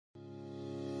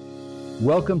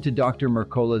Welcome to Dr.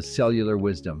 Mercola's Cellular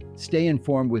Wisdom. Stay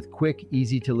informed with quick,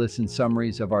 easy-to-listen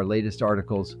summaries of our latest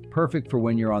articles, perfect for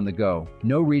when you're on the go.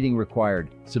 No reading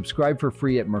required. Subscribe for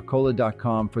free at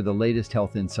Mercola.com for the latest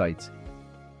health insights.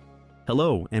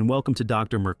 Hello, and welcome to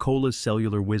Dr. Mercola's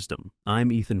Cellular Wisdom.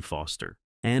 I'm Ethan Foster,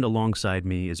 and alongside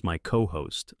me is my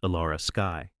co-host, Alara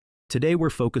Sky. Today we're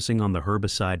focusing on the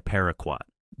herbicide Paraquat,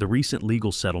 the recent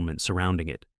legal settlement surrounding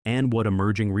it, and what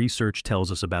emerging research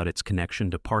tells us about its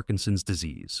connection to Parkinson's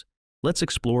disease. Let's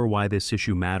explore why this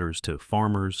issue matters to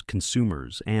farmers,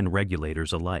 consumers, and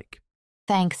regulators alike.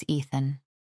 Thanks, Ethan.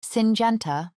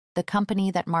 Syngenta, the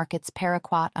company that markets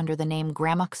Paraquat under the name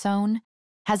Gramoxone,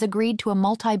 has agreed to a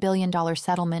multi-billion-dollar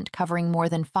settlement covering more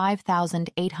than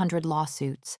 5,800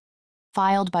 lawsuits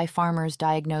filed by farmers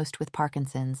diagnosed with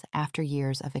Parkinson's after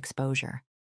years of exposure.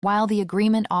 While the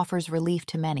agreement offers relief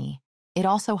to many, it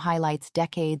also highlights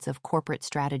decades of corporate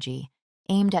strategy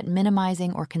aimed at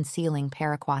minimizing or concealing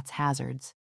Paraquat's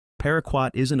hazards. Paraquat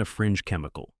isn't a fringe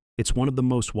chemical. It's one of the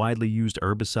most widely used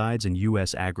herbicides in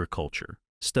U.S. agriculture.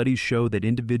 Studies show that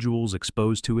individuals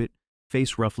exposed to it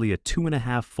face roughly a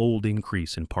 2.5-fold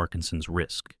increase in Parkinson's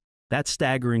risk. That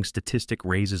staggering statistic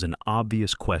raises an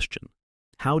obvious question.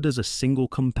 How does a single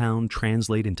compound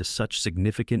translate into such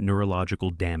significant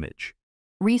neurological damage?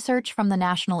 Research from the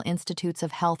National Institutes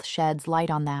of Health sheds light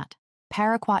on that.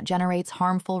 Paraquat generates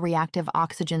harmful reactive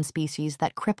oxygen species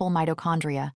that cripple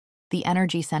mitochondria, the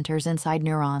energy centers inside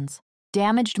neurons.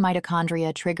 Damaged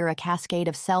mitochondria trigger a cascade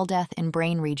of cell death in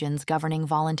brain regions governing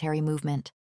voluntary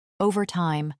movement. Over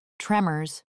time,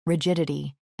 tremors,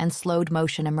 rigidity, and slowed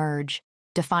motion emerge,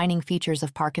 defining features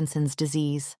of Parkinson's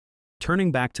disease.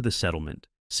 Turning back to the settlement,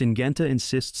 Syngenta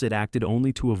insists it acted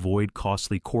only to avoid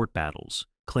costly court battles,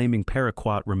 claiming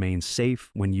Paraquat remains safe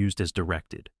when used as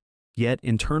directed. Yet,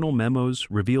 internal memos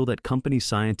reveal that company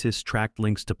scientists tracked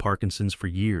links to Parkinson's for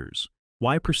years.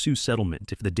 Why pursue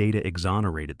settlement if the data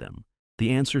exonerated them?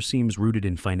 The answer seems rooted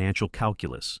in financial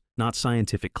calculus, not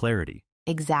scientific clarity.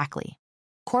 Exactly.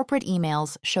 Corporate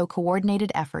emails show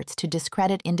coordinated efforts to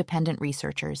discredit independent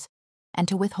researchers and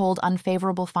to withhold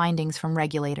unfavorable findings from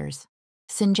regulators.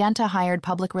 Syngenta hired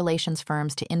public relations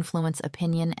firms to influence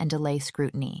opinion and delay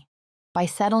scrutiny. By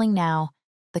settling now,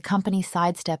 the company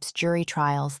sidesteps jury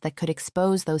trials that could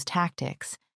expose those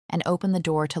tactics and open the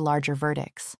door to larger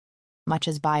verdicts, much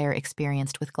as Bayer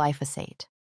experienced with glyphosate.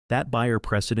 That Bayer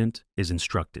precedent is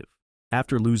instructive.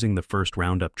 After losing the first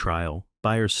Roundup trial,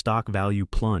 Bayer's stock value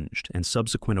plunged and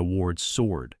subsequent awards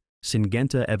soared.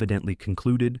 Syngenta evidently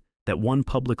concluded that one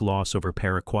public loss over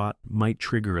Paraquat might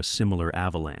trigger a similar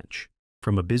avalanche.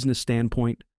 From a business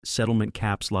standpoint, settlement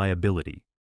caps liability.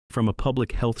 From a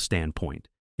public health standpoint,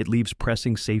 it leaves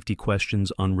pressing safety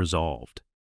questions unresolved.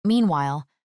 Meanwhile,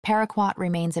 Paraquat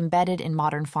remains embedded in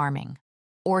modern farming.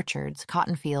 Orchards,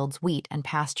 cotton fields, wheat, and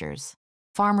pastures.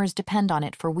 Farmers depend on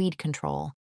it for weed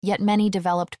control, yet many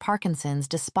developed Parkinson's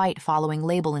despite following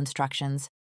label instructions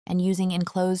and using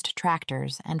enclosed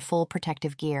tractors and full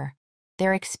protective gear.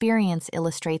 Their experience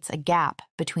illustrates a gap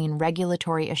between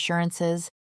regulatory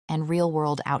assurances and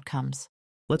real-world outcomes.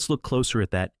 Let's look closer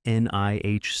at that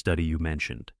NIH study you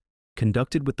mentioned.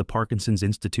 Conducted with the Parkinson's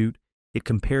Institute, it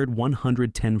compared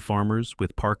 110 farmers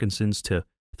with Parkinson's to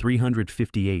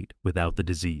 358 without the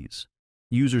disease.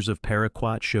 Users of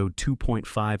Paraquat showed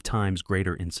 2.5 times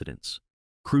greater incidence.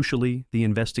 Crucially, the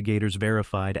investigators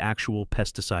verified actual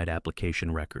pesticide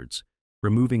application records,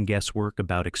 removing guesswork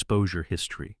about exposure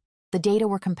history. The data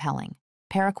were compelling.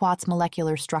 Paraquat's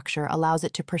molecular structure allows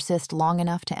it to persist long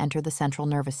enough to enter the central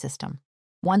nervous system.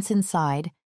 Once inside,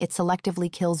 it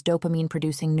selectively kills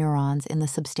dopamine-producing neurons in the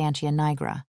substantia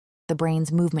nigra, the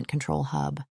brain's movement control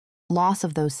hub. Loss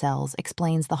of those cells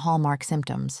explains the hallmark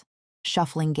symptoms: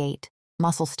 shuffling gait,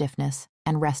 muscle stiffness,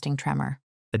 and resting tremor.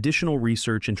 Additional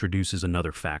research introduces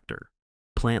another factor: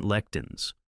 plant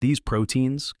lectins. These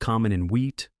proteins, common in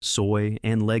wheat, soy,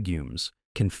 and legumes,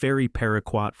 can ferry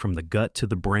Paraquat from the gut to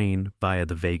the brain via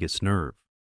the vagus nerve.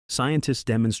 Scientists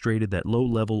demonstrated that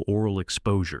low-level oral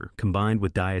exposure combined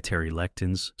with dietary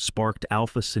lectins sparked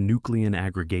alpha-synuclein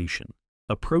aggregation,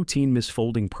 a protein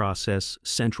misfolding process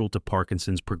central to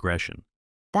Parkinson's progression.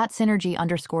 That synergy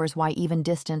underscores why even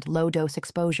distant low-dose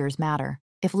exposures matter.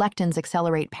 If lectins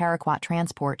accelerate Paraquat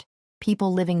transport,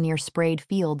 people living near sprayed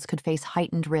fields could face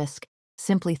heightened risk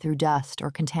simply through dust or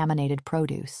contaminated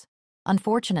produce.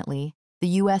 Unfortunately,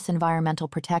 the U.S. Environmental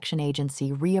Protection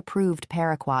Agency reapproved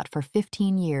Paraquat for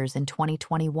 15 years in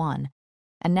 2021,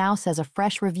 and now says a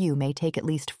fresh review may take at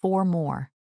least 4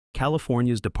 more.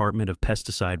 California's Department of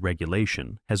Pesticide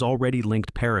Regulation has already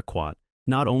linked Paraquat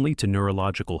not only to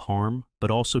neurological harm, but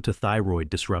also to thyroid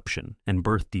disruption and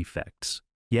birth defects.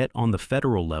 Yet, on the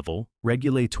federal level,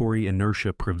 regulatory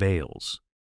inertia prevails.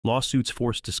 Lawsuits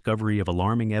force discovery of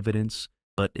alarming evidence,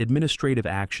 but administrative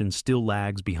action still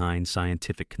lags behind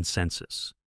scientific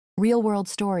consensus. Real-world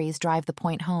stories drive the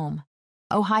point home.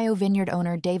 Ohio vineyard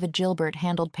owner David Gilbert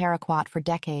handled Paraquat for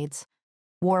decades,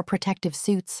 wore protective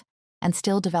suits, and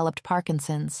still developed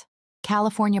Parkinson's.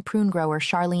 California prune grower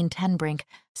Charlene Tenbrink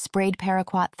sprayed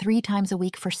Paraquat 3 times a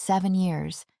week for 7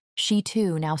 years. She,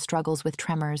 too, now struggles with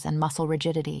tremors and muscle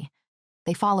rigidity.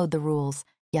 They followed the rules,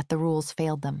 yet the rules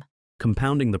failed them.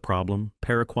 Compounding the problem,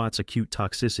 Paraquat's acute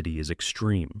toxicity is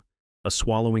extreme. A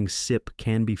swallowing sip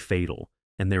can be fatal,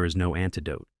 and there is no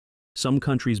antidote. Some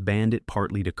countries banned it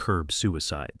partly to curb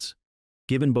suicides.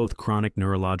 Given both chronic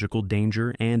neurological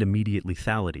danger and immediate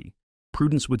lethality,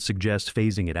 prudence would suggest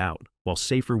phasing it out while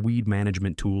safer weed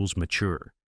management tools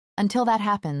mature. Until that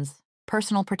happens,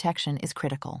 personal protection is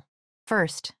critical.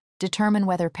 First, determine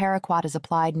whether Paraquat is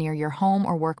applied near your home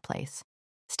or workplace.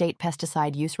 State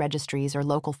pesticide use registries or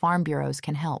local farm bureaus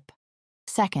can help.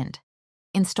 Second,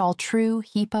 install true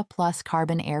HEPA plus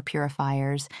carbon air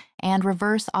purifiers and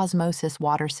reverse osmosis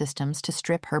water systems to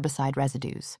strip herbicide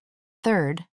residues.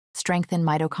 Third, strengthen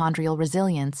mitochondrial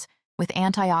resilience with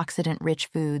antioxidant-rich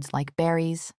foods like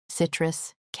berries,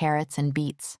 citrus, carrots, and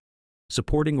beets.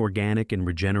 Supporting organic and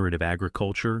regenerative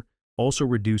agriculture also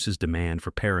reduces demand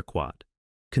for Paraquat.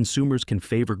 Consumers can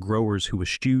favor growers who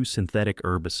eschew synthetic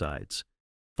herbicides.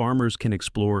 Farmers can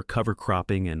explore cover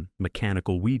cropping and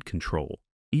mechanical weed control.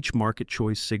 Each market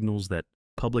choice signals that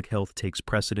public health takes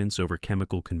precedence over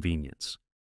chemical convenience.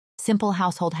 Simple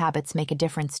household habits make a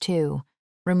difference too.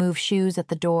 Remove shoes at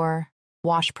the door,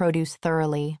 wash produce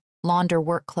thoroughly, launder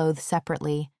work clothes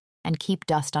separately, and keep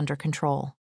dust under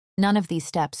control. None of these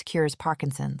steps cures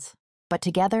Parkinson's, but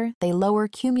together they lower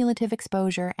cumulative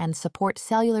exposure and support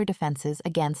cellular defenses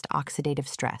against oxidative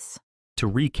stress. To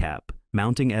recap,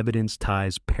 mounting evidence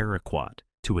ties Paraquat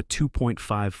to a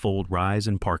 2.5-fold rise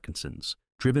in Parkinson's,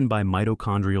 driven by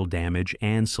mitochondrial damage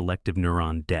and selective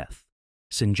neuron death.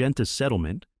 Syngenta's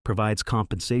settlement provides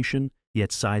compensation, yet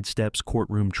sidesteps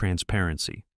courtroom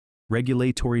transparency.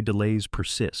 Regulatory delays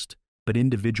persist, but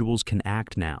individuals can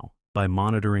act now by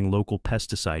monitoring local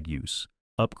pesticide use,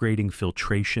 upgrading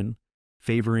filtration,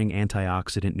 favoring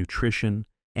antioxidant nutrition,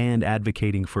 and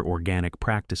advocating for organic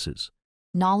practices.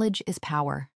 Knowledge is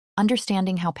power.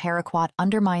 Understanding how Paraquat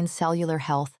undermines cellular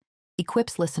health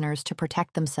equips listeners to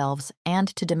protect themselves and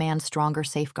to demand stronger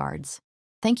safeguards.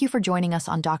 Thank you for joining us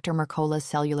on Dr. Mercola's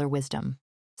Cellular Wisdom.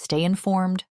 Stay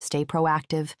informed, stay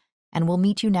proactive, and we'll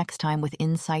meet you next time with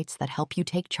insights that help you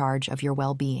take charge of your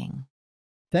well-being.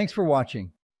 Thanks for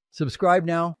watching. Subscribe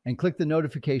now and click the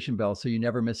notification bell so you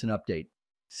never miss an update.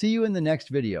 See you in the next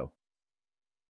video.